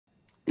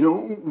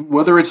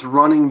Whether it's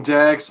running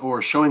decks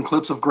or showing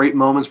clips of great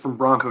moments from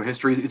Bronco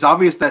history, it's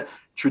obvious that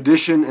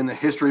tradition and the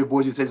history of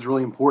Boise State is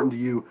really important to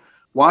you.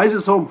 Why is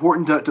it so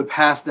important to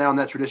pass down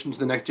that tradition to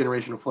the next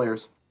generation of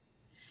players?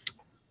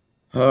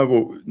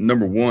 Well,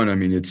 number one, I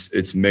mean,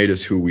 it's made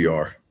us who we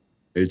are.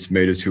 It's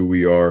made us who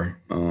we are.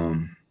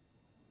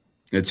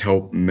 It's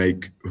helped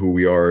make who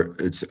we are.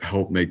 It's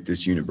helped make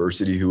this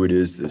university who it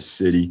is, this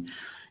city.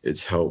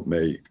 It's helped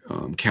make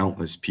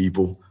countless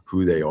people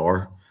who they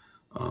are.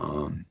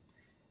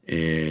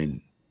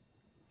 And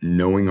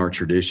knowing our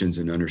traditions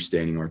and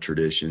understanding our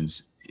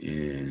traditions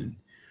and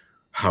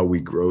how we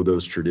grow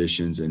those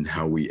traditions and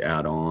how we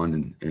add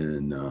on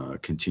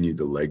and continue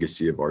the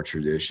legacy of our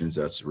traditions,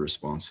 that's a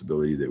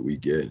responsibility that we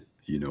get,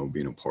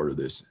 being a part of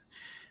this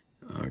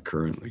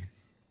currently.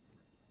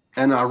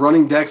 And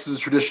running decks is a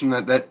tradition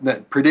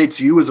that predates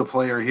you as a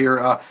player here.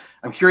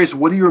 I'm curious,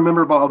 what do you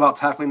remember about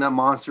tackling that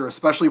monster,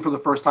 especially for the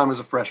first time as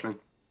a freshman?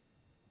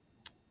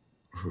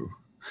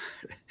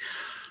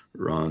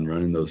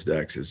 Running those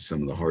decks is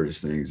some of the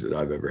hardest things that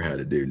I've ever had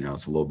to do. Now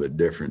it's a little bit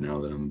different now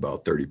that I'm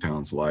about 30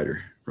 pounds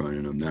lighter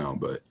running them now.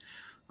 But,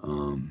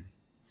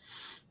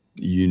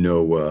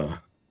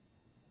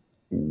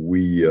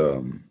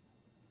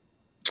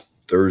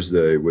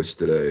 Thursday was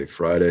today,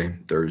 Friday,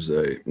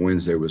 Thursday,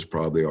 Wednesday was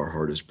probably our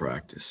hardest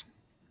practice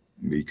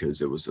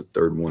because it was the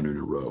third one in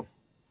a row.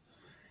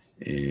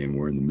 And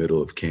we're in the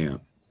middle of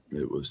camp.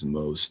 It was the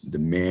most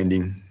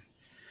demanding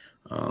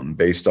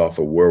based off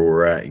of where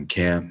we're at in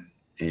camp.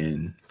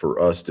 And for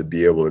us to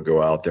be able to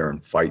go out there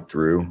and fight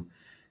through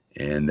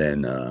and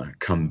then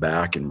come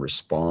back and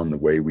respond the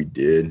way we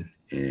did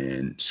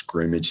and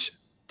scrimmage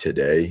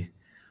today,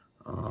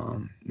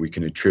 we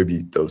can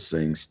attribute those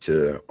things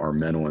to our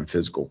mental and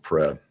physical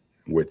prep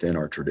within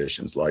our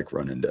traditions, like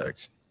running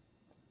decks.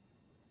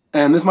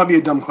 And this might be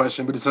a dumb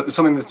question, but it's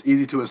something that's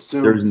easy to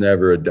assume. There's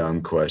never a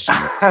dumb question.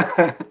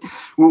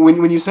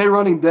 when you say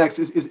running decks,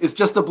 it's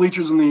just the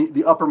bleachers in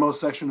the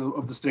uppermost section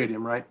of the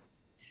stadium, right?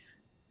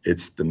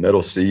 It's the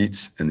middle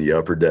seats and the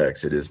upper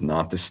decks. It is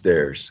not the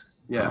stairs.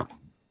 Yeah.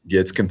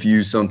 Gets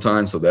confused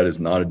sometimes, so that is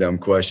not a dumb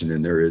question,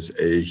 and there is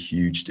a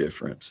huge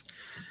difference,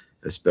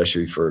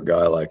 especially for a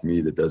guy like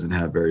me that doesn't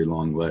have very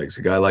long legs.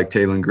 A guy like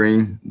Taylor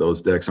Green,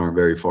 those decks aren't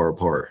very far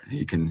apart.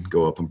 He can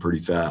go up them pretty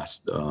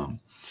fast.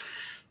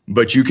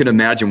 But you can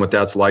imagine what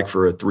that's like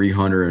for a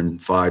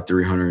 305,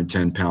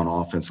 310-pound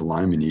offensive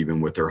lineman,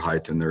 even with their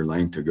height and their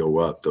length to go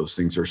up. Those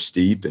things are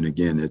steep. And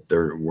again,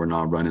 we're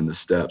not running the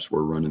steps.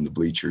 We're running the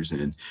bleachers,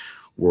 and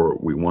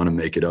we want to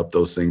make it up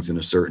those things in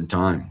a certain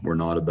time. We're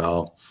not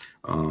about,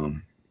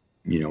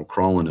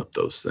 crawling up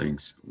those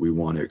things. We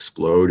want to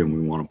explode and we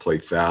want to play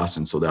fast.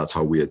 And so that's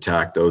how we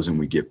attack those, and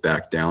we get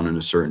back down in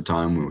a certain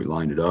time. When we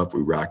line it up,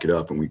 we rack it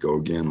up, and we go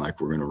again like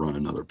we're going to run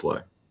another play.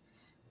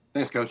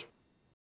 Thanks, Coach.